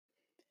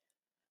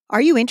Are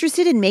you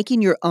interested in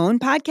making your own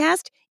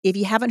podcast? If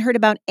you haven't heard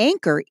about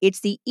Anchor, it's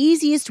the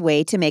easiest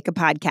way to make a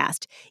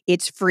podcast.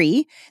 It's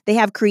free. They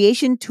have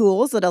creation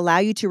tools that allow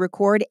you to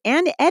record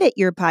and edit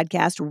your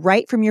podcast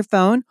right from your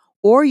phone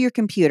or your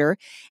computer.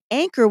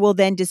 Anchor will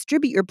then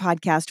distribute your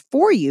podcast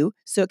for you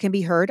so it can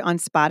be heard on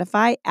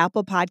Spotify,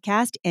 Apple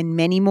Podcast, and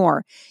many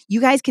more.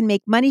 You guys can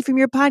make money from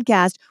your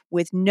podcast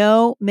with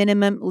no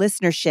minimum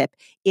listenership.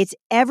 It's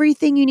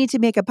everything you need to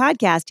make a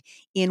podcast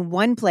in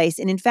one place.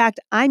 And in fact,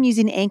 I'm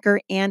using Anchor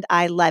and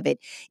I love it.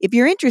 If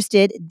you're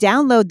interested,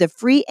 download the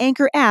free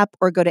Anchor app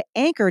or go to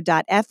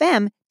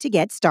anchor.fm to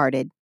get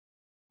started.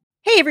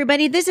 Hey,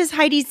 everybody, this is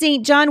Heidi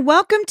St. John.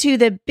 Welcome to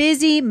the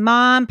Busy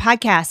Mom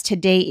Podcast.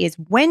 Today is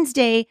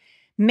Wednesday,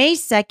 May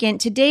 2nd.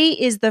 Today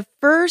is the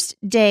first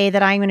day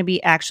that I'm going to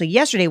be, actually,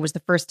 yesterday was the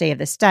first day of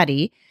the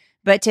study,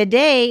 but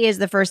today is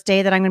the first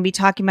day that I'm going to be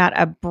talking about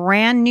a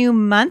brand new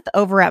month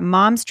over at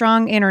Mom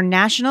Strong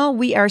International.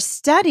 We are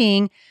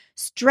studying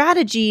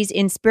strategies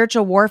in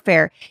spiritual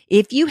warfare.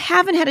 If you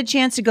haven't had a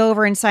chance to go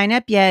over and sign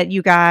up yet,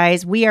 you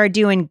guys, we are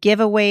doing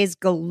giveaways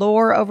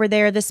galore over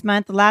there this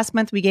month. Last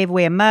month, we gave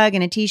away a mug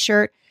and a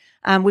t-shirt.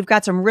 We've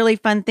got some really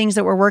fun things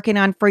that we're working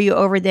on for you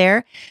over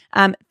there.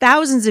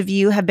 Thousands of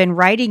you have been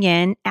writing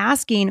in,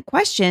 asking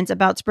questions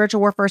about spiritual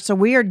warfare. So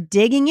we are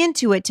digging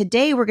into it.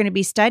 Today, we're going to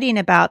be studying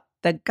about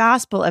the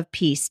gospel of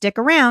peace. Stick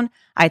around.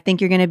 I think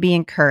you're going to be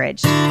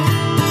encouraged.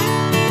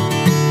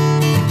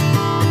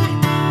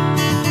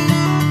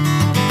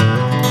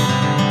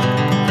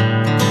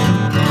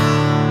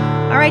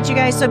 All right, you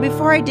guys. So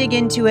before I dig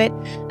into it,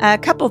 a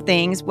couple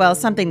things. Well,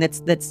 something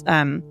that's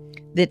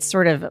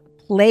sort of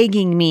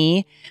plaguing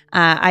me,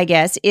 I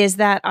guess, is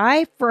that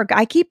I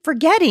keep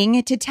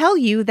forgetting to tell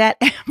you that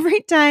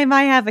every time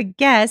I have a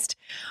guest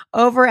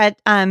over at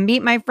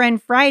Meet My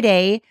Friend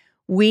Friday,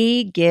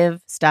 we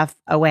give stuff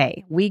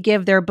away. We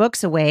give their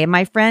books away.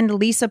 My friend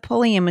Lisa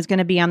Pulliam is going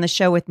to be on the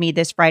show with me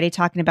this Friday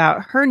talking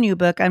about her new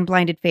book,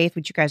 Unblinded Faith,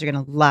 which you guys are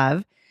going to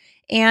love.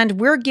 And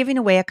we're giving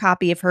away a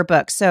copy of her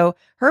book. So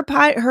her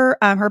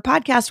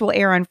podcast will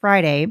air on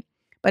Friday,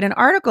 but an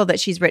article that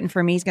she's written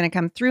for me is going to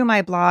come through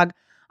my blog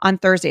on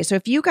Thursday. So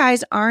if you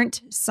guys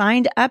aren't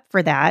signed up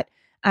for that,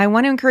 I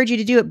want to encourage you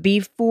to do it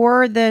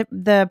before the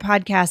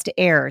podcast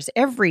airs.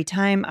 Every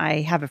time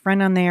I have a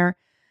friend on there,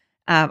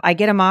 I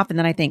get them off and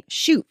then I think,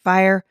 shoot,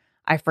 fire,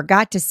 I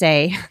forgot to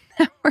say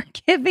that we're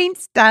giving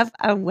stuff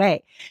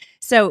away.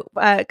 So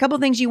a couple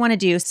things you want to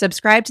do: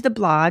 subscribe to the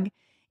blog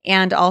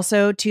and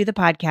also to the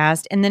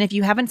podcast. And then if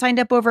you haven't signed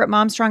up over at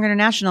Mom Strong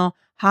International,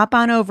 hop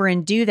on over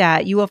and do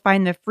that. You will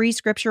find the free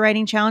scripture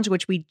writing challenge,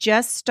 which we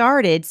just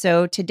started.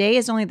 So today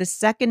is only the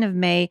 2nd of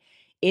May.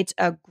 It's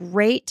a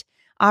great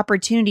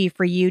opportunity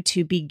for you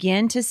to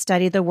begin to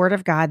study the Word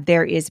of God.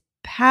 There is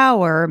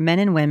power, men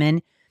and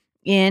women,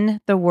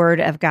 in the Word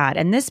of God.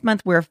 And this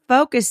month, we're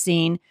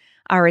focusing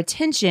our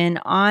attention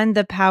on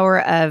the power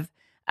of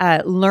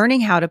learning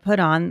how to put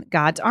on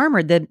God's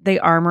armor, the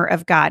armor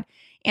of God.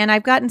 And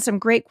I've gotten some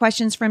great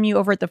questions from you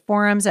over at the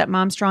forums at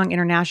Mom Strong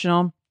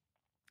International.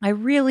 I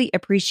really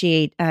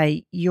appreciate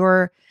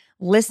your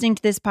listening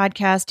to this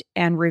podcast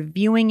and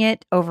reviewing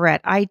it over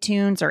at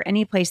iTunes or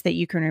any place that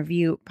you can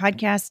review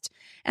podcasts.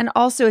 And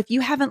also, if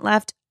you haven't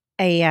left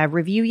a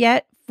review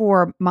yet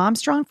for Mom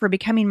Strong, for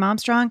becoming Mom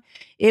Strong,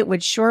 it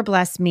would sure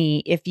bless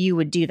me if you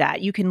would do that.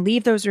 You can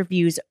leave those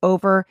reviews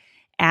over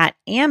at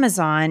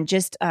Amazon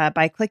just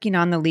by clicking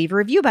on the leave a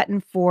review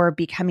button for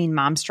becoming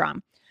Mom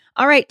Strong.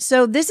 All right,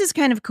 so this is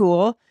kind of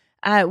cool.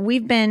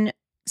 We've been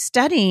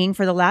studying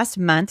for the last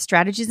month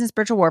strategies in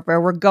spiritual warfare.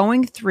 We're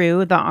going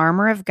through the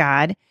armor of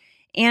God.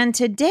 And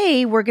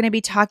today we're going to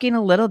be talking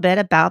a little bit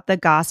about the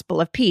gospel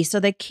of peace. So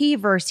the key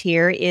verse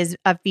here is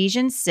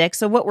Ephesians 6.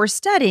 So what we're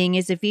studying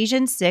is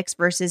Ephesians 6,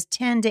 verses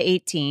 10 to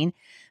 18.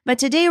 But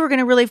today we're going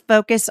to really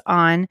focus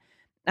on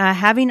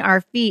having our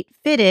feet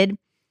fitted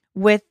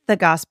with the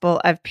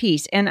gospel of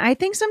peace. And I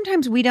think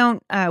sometimes we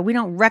don't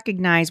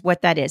recognize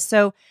what that is.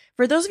 So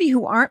for those of you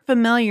who aren't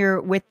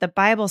familiar with the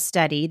Bible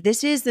study,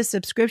 this is the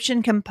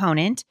subscription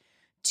component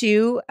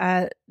to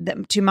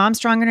Mom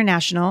Strong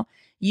International.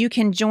 You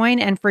can join,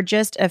 and for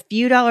just a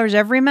few dollars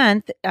every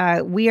month,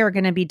 we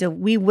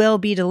will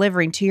be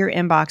delivering to your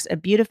inbox a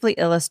beautifully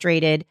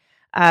illustrated,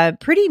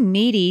 pretty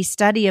meaty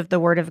study of the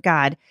Word of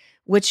God,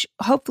 which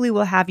hopefully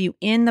will have you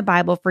in the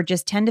Bible for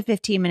just 10 to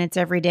 15 minutes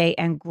every day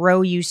and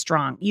grow you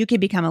strong. You can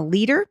become a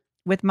leader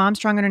with Mom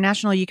Strong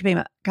International. You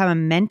can become a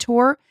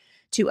mentor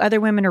to other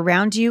women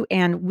around you.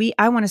 And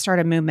I want to start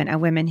a movement of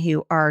women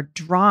who are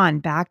drawn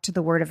back to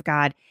the Word of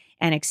God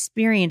and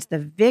experience the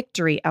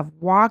victory of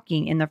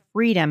walking in the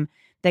freedom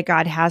that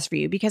God has for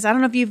you. Because I don't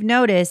know if you've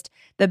noticed,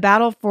 the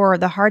battle for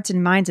the hearts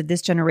and minds of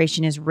this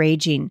generation is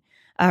raging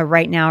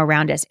right now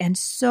around us. And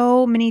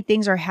so many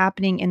things are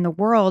happening in the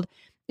world.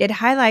 It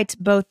highlights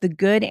both the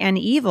good and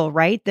evil,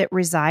 right, that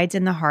resides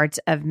in the hearts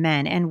of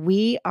men. And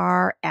we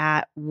are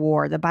at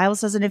war. The Bible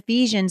says in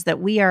Ephesians that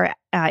we are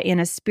in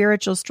a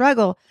spiritual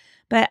struggle.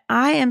 But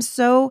I am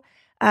so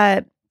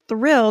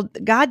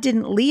thrilled God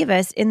didn't leave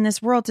us in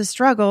this world to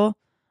struggle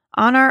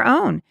on our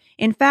own.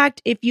 In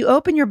fact, if you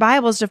open your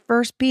Bibles to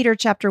 1 Peter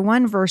chapter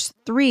 1, verse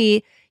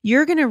 3,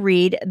 you're going to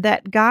read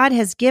that God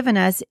has given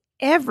us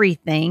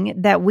everything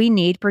that we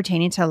need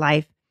pertaining to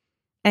life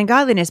and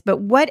godliness. But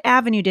what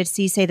avenue does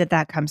he say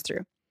that comes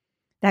through?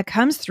 That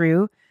comes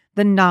through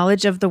the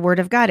knowledge of the Word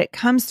of God. It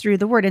comes through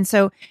the Word. And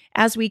so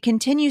as we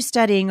continue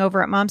studying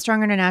over at Mom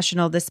Strong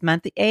International this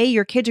month,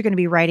 your kids are going to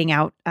be writing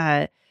out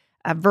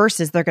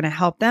verses. They're going to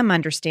help them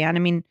understand. I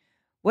mean,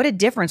 what a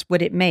difference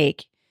would it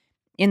make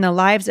in the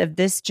lives of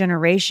this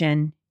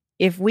generation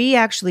if we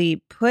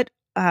actually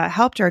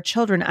helped our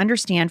children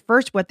understand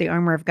first what the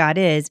armor of God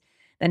is,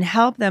 then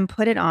help them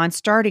put it on,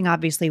 starting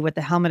obviously with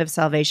the helmet of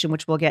salvation,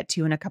 which we'll get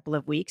to in a couple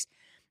of weeks.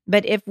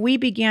 But if we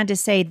began to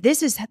say,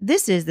 this is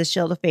the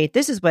shield of faith,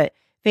 this is what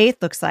faith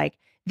looks like,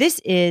 this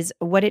is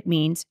what it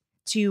means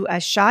to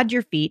shod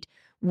your feet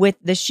with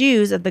the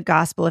shoes of the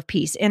gospel of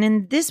peace. And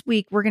in this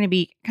week, we're going to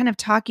be kind of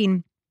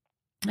talking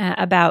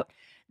about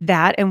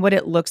that and what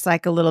it looks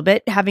like a little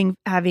bit,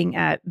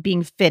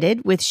 being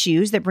fitted with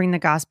shoes that bring the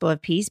gospel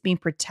of peace, being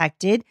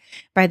protected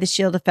by the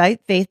shield of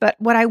faith. But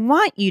what I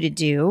want you to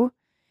do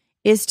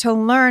is to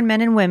learn,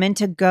 men and women,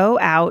 to go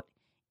out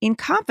in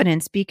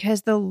confidence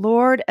because the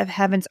Lord of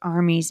heaven's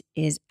armies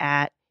is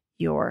at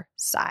your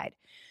side.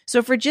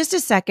 So for just a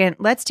second,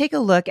 let's take a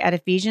look at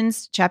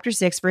Ephesians chapter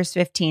 6, verse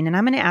 15. And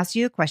I'm going to ask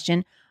you the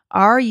question,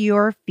 are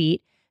your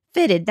feet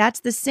fitted? That's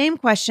the same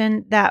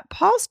question that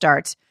Paul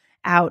starts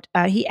out.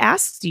 He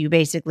asks you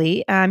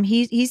basically,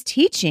 he's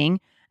teaching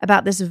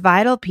about this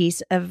vital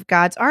piece of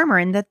God's armor.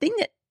 And the thing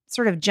that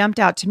sort of jumped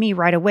out to me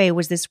right away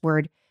was this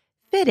word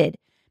fitted.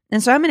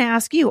 And so I'm going to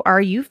ask you,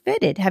 are you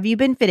fitted? Have you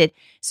been fitted?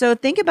 So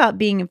think about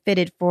being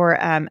fitted for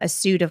a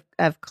suit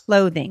of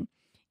clothing.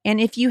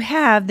 And if you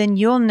have, then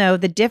you'll know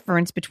the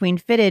difference between being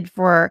fitted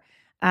for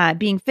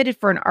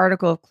an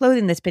article of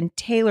clothing that's been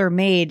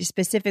tailor-made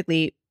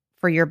specifically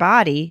for your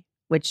body,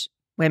 which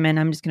women,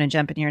 I'm just going to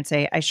jump in here and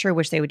say, I sure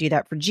wish they would do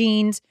that for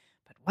jeans,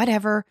 but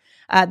whatever.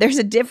 There's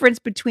a difference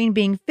between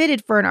being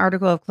fitted for an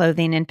article of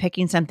clothing and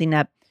picking something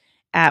up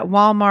at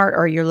Walmart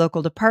or your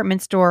local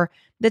department store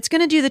that's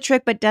going to do the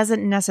trick, but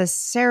doesn't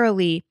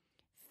necessarily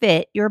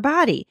fit your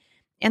body.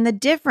 And the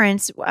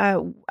difference,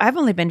 I've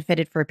only been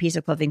fitted for a piece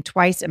of clothing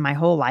twice in my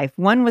whole life.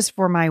 One was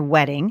for my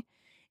wedding,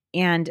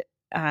 and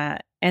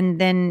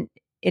then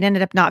it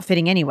ended up not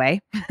fitting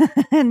anyway.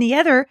 And the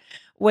other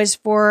was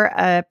for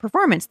a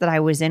performance that I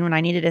was in when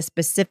I needed a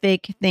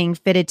specific thing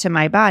fitted to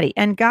my body.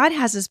 And God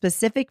has a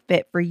specific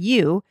fit for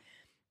you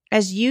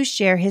as you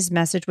share his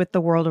message with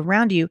the world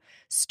around you,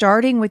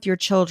 starting with your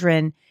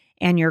children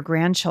and your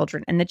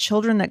grandchildren and the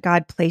children that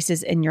God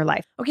places in your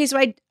life. Okay, so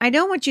I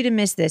don't want you to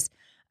miss this.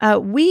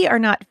 We are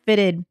not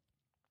fitted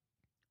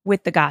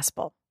with the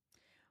gospel.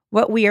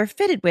 What we are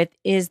fitted with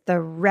is the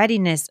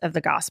readiness of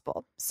the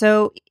gospel.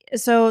 So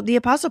the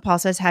Apostle Paul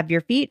says, have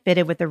your feet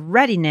fitted with the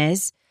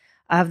readiness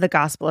of the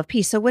gospel of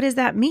peace. So what does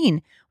that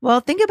mean? Well,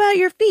 think about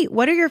your feet.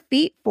 What are your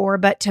feet for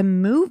but to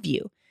move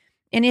you?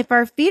 And if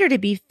our feet are to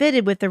be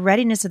fitted with the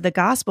readiness of the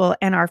gospel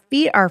and our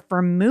feet are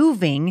for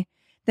moving,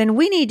 then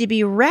we need to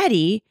be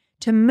ready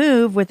to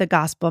move with a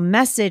gospel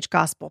message,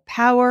 gospel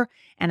power,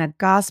 and a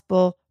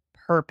gospel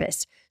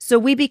purpose. So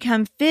we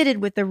become fitted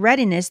with the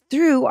readiness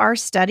through our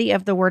study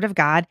of the Word of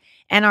God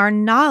and our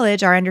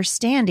knowledge, our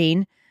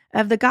understanding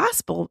of the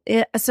gospel.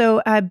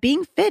 So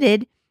being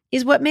fitted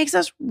is what makes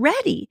us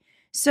ready.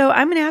 So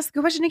I'm going to ask the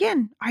question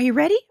again. Are you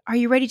ready? Are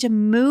you ready to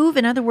move?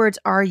 In other words,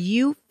 are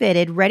you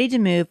fitted, ready to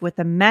move with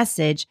the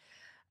message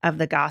of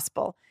the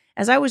gospel?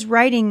 As I was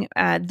writing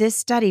this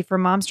study for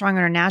Mom Strong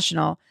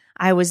International,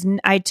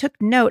 I took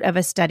note of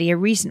a study, a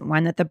recent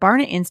one that the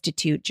Barna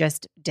Institute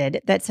just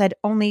did that said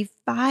only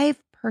 5%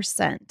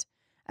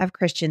 of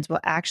Christians will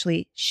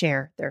actually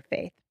share their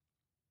faith.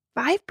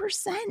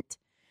 5%.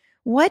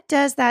 What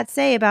does that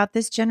say about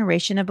this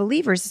generation of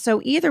believers? So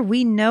either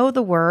we know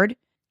the word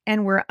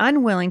and we're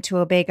unwilling to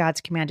obey God's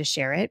command to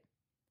share it,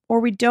 or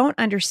we don't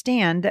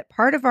understand that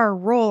part of our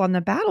role on the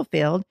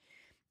battlefield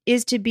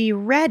is to be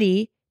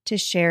ready to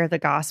share the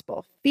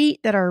gospel.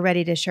 Feet that are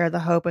ready to share the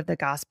hope of the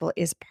gospel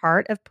is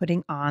part of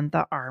putting on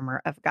the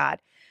armor of God.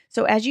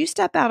 So as you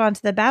step out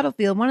onto the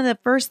battlefield, one of the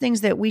first things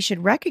that we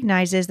should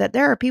recognize is that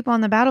there are people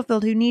on the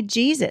battlefield who need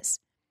Jesus.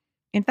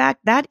 In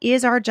fact, that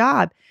is our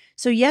job.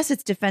 So yes,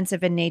 it's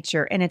defensive in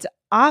nature and it's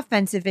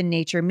offensive in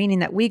nature, meaning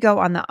that we go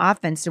on the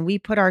offense and we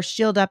put our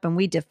shield up and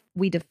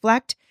we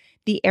deflect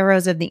the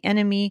arrows of the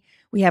enemy.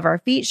 We have our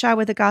feet shod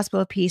with the gospel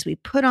of peace. We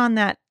put on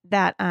that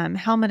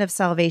helmet of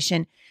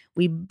salvation.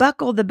 We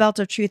buckle the belt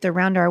of truth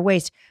around our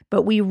waist,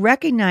 but we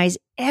recognize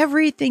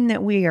everything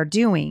that we are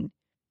doing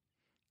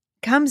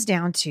comes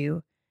down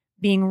to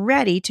being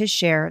ready to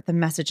share the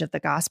message of the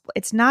gospel.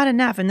 It's not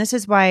enough. And this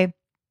is why,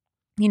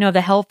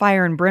 the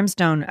hellfire and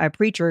brimstone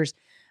preachers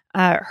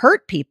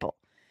hurt people,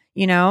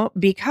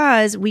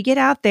 because we get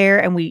out there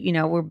and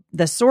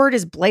the sword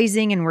is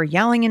blazing and we're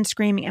yelling and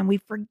screaming and we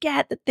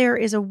forget that there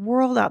is a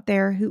world out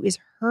there who is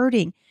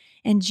hurting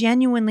and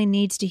genuinely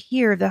needs to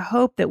hear the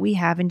hope that we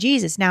have in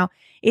Jesus. Now,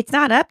 it's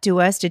not up to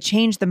us to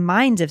change the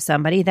minds of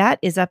somebody. That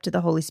is up to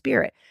the Holy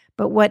Spirit.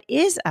 But what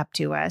is up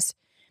to us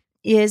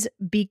is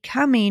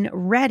becoming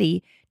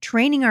ready,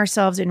 training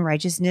ourselves in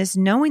righteousness,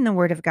 knowing the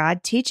word of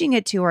God, teaching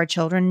it to our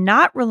children,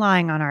 not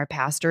relying on our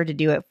pastor to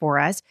do it for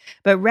us,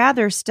 but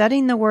rather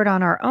studying the word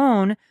on our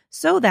own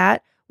so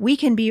that we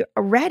can be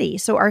ready.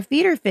 So our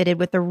feet are fitted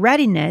with the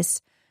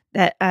readiness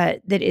that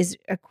is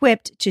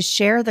equipped to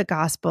share the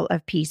gospel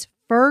of peace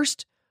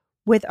first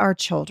with our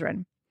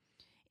children.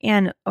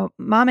 And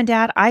mom and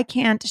dad, I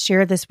can't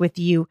share this with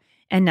you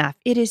enough.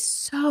 It is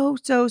so,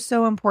 so,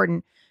 so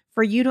important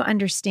for you to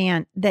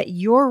understand that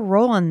your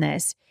role in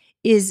this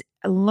is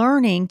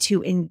learning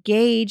to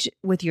engage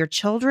with your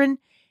children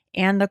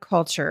and the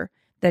culture,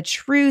 the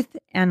truth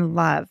and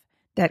love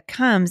that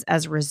comes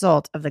as a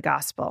result of the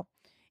gospel.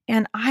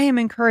 And I am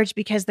encouraged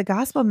because the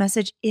gospel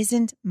message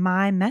isn't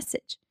my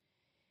message.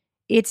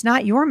 It's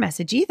not your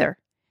message either.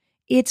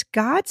 It's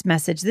God's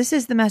message. This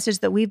is the message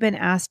that we've been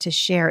asked to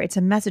share. It's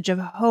a message of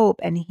hope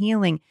and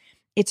healing.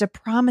 It's a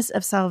promise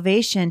of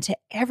salvation to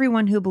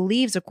everyone who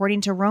believes,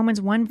 according to Romans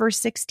 1, verse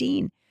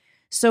 16.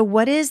 So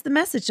what is the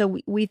message? So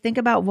we think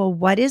about, well,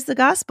 what is the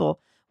gospel?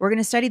 We're going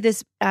to study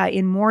this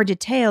in more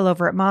detail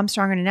over at Mom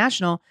Strong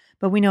International,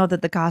 but we know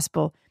that the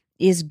gospel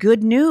is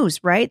good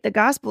news, right? The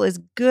gospel is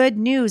good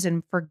news.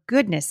 And for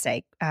goodness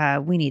sake,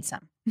 we need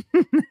some.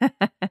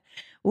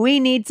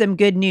 We need some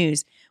good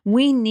news.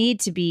 We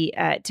need to be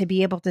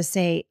able to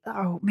say,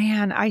 oh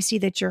man, I see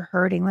that you're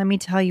hurting. Let me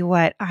tell you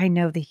what, I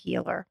know the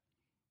healer.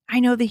 I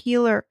know the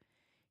healer.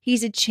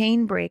 He's a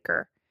chain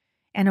breaker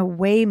and a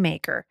way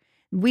maker.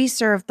 We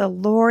serve the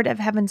Lord of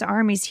heaven's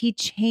armies. He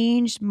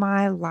changed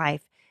my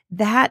life.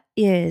 That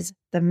is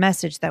the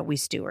message that we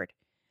steward.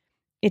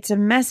 It's a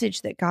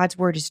message that God's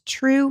word is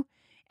true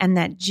and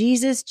that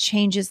Jesus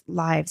changes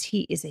lives.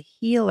 He is a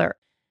healer.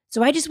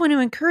 So I just want to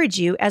encourage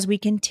you as we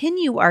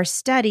continue our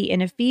study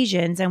in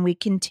Ephesians and we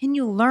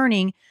continue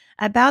learning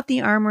about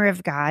the armor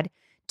of God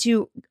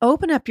to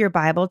open up your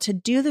Bible, to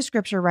do the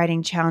scripture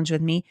writing challenge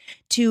with me,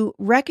 to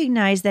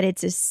recognize that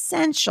it's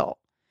essential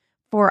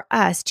for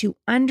us to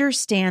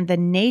understand the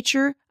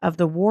nature of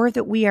the war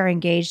that we are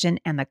engaged in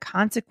and the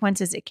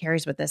consequences it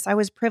carries with us. I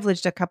was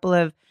privileged a couple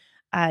of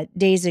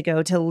days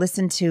ago to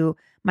listen to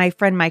my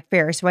friend Mike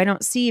Ferris, who I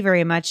don't see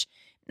very much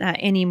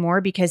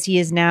anymore because he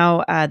is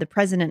now the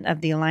president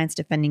of the Alliance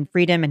Defending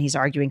Freedom, and he's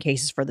arguing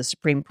cases for the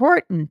Supreme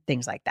Court and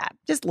things like that,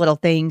 just little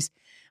things.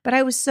 But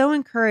I was so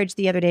encouraged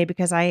the other day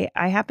because I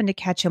happened to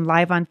catch him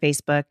live on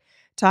Facebook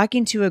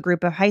talking to a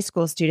group of high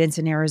school students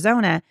in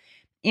Arizona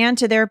and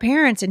to their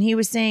parents. And he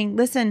was saying,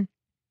 listen,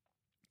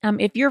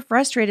 if you're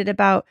frustrated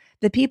about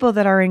the people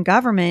that are in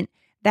government,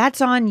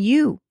 that's on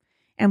you.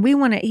 And we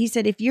want to, he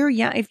said, if you're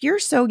young, if you're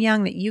so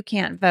young that you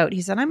can't vote,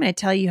 he said, I'm going to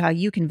tell you how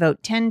you can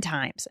vote 10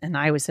 times. And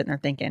I was sitting there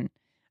thinking,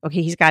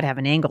 okay, he's got to have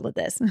an angle to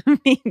this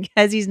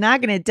because he's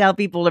not going to tell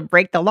people to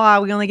break the law.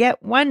 We only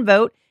get one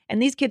vote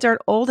and these kids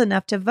aren't old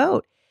enough to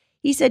vote.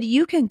 He said,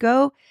 you can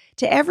go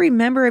to every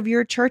member of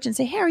your church and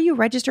say, hey, are you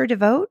registered to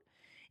vote?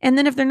 And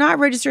then if they're not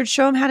registered,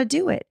 show them how to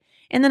do it.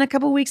 And then a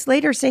couple of weeks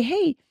later, say,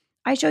 hey,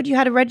 I showed you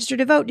how to register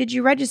to vote. Did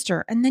you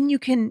register? And then you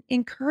can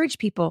encourage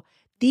people.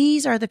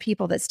 These are the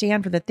people that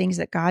stand for the things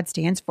that God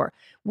stands for.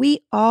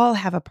 We all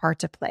have a part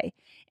to play.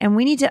 And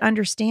we need to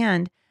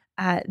understand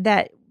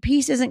that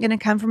peace isn't going to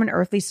come from an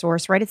earthly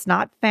source, right? It's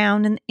not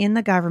found in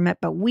the government,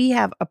 but we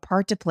have a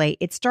part to play.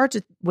 It starts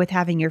with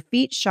having your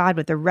feet shod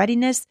with the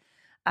readiness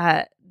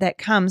that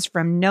comes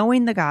from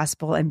knowing the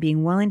gospel and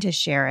being willing to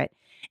share it.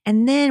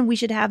 And then we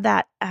should have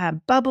that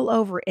bubble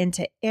over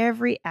into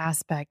every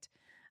aspect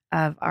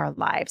of our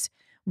lives.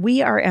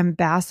 We are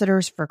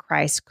ambassadors for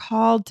Christ,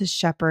 called to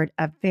shepherd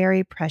a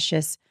very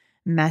precious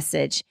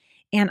message.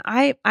 And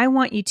I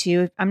want you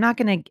to, I'm not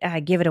going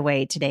to give it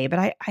away today,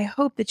 but I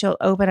hope that you'll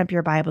open up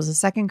your Bibles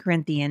to 2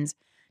 Corinthians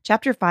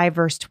chapter 5,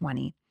 verse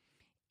 20,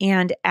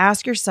 and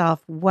ask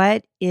yourself,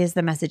 what is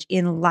the message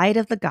in light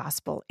of the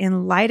gospel,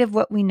 in light of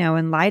what we know,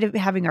 in light of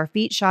having our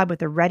feet shod with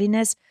the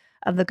readiness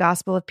of the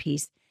gospel of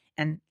peace,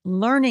 and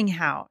learning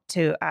how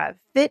to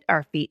fit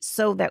our feet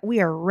so that we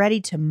are ready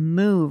to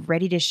move,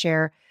 ready to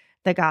share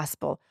the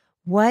gospel.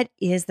 What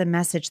is the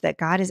message that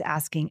God is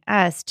asking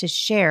us to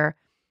share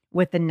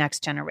with the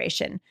next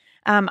generation?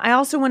 I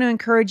also want to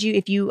encourage you,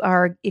 if you've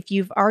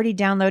already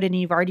downloaded and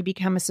you've already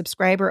become a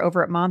subscriber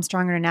over at Mom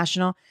Strong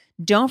International,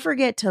 don't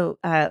forget to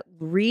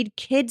read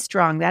Kid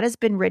Strong. That has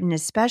been written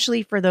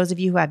especially for those of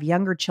you who have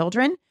younger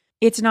children.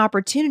 It's an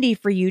opportunity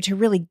for you to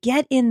really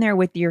get in there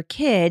with your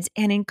kids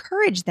and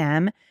encourage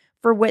them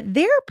for what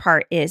their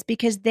part is,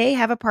 because they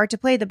have a part to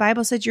play. The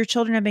Bible says your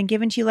children have been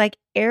given to you like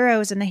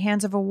arrows in the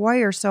hands of a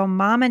warrior. So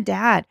mom and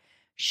dad,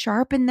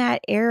 sharpen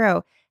that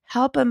arrow,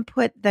 help them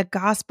put the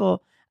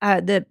gospel,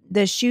 the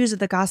shoes of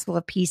the gospel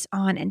of peace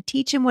on, and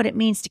teach them what it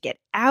means to get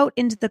out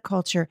into the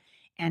culture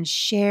and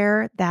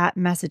share that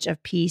message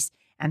of peace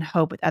and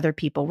hope with other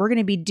people. We're going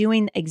to be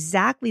doing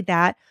exactly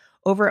that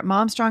over at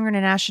Mom Stronger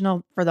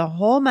International for the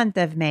whole month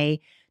of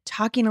May,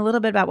 talking a little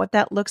bit about what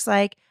that looks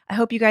like. I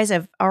hope you guys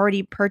have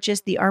already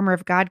purchased the Armor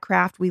of God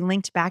craft. We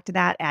linked back to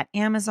that at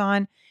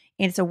Amazon.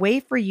 And it's a way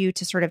for you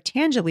to sort of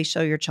tangibly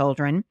show your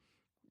children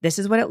this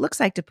is what it looks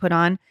like to put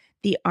on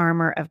the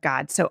armor of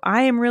God. So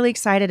I am really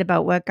excited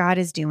about what God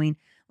is doing.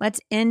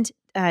 Let's end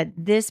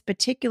this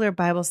particular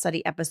Bible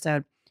study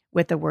episode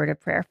with a word of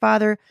prayer.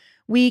 Father,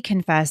 we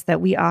confess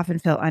that we often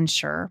feel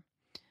unsure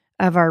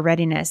of our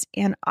readiness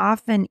and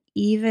often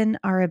even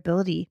our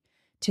ability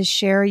to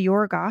share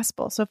your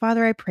gospel. So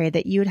Father, I pray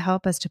that you would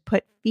help us to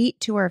put feet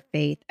to our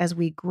faith as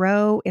we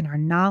grow in our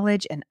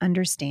knowledge and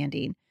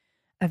understanding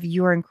of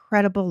your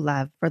incredible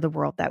love for the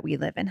world that we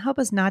live in. Help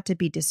us not to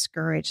be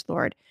discouraged,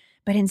 Lord,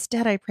 but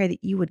instead I pray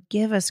that you would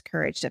give us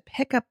courage to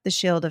pick up the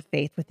shield of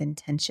faith with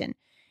intention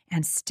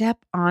and step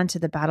onto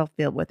the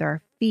battlefield with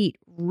our feet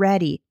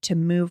ready to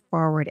move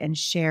forward and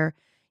share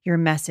your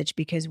message,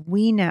 because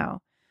we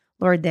know,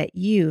 Lord, that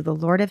you, the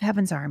Lord of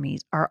heaven's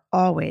armies, are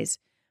always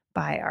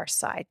by our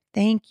side.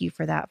 Thank you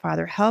for that,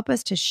 Father. Help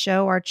us to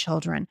show our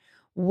children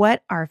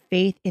what our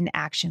faith in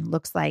action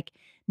looks like,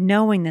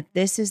 knowing that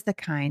this is the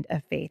kind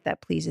of faith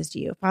that pleases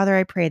you. Father,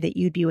 I pray that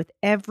you'd be with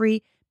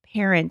every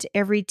parent,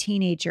 every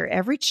teenager,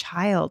 every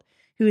child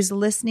who is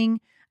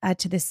listening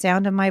to the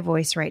sound of my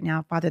voice right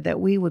now, Father, that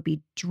we would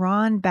be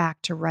drawn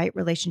back to right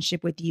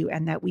relationship with you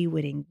and that we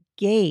would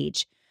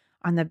engage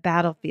on the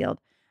battlefield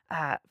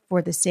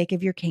for the sake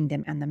of your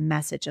kingdom and the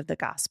message of the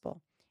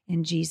gospel.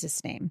 In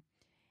Jesus' name,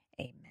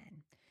 amen.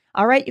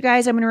 All right, you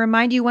guys, I'm going to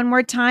remind you one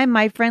more time,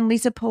 my friend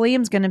Lisa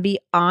Pulliam is going to be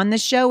on the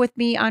show with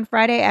me on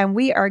Friday, and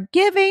we are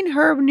giving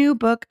her new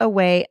book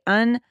away,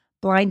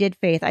 Unblinded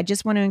Faith. I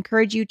just want to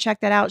encourage you,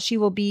 check that out. She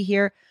will be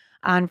here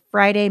on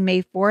Friday,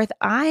 May 4th.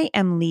 I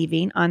am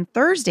leaving on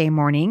Thursday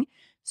morning.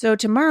 So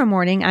tomorrow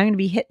morning, I'm going to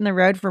be hitting the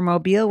road for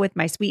Mobile with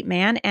my sweet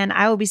man, and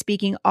I will be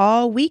speaking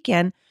all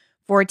weekend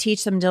for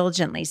Teach Them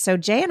Diligently. So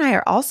Jay and I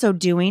are also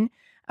doing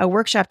a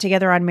workshop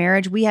together on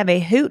marriage. We have a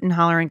hoot and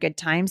holler and good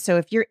time. So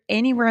if you're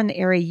anywhere in the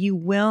area, you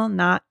will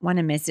not want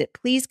to miss it.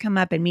 Please come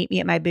up and meet me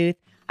at my booth.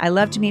 I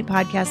love to meet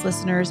podcast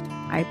listeners.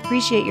 I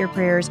appreciate your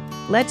prayers.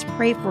 Let's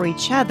pray for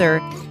each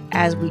other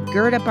as we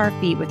gird up our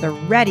feet with the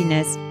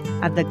readiness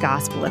of the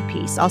gospel of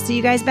peace. I'll see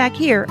you guys back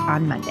here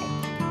on Monday.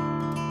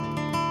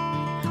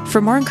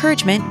 For more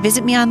encouragement,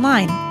 visit me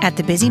online at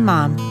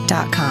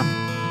thebusymom.com.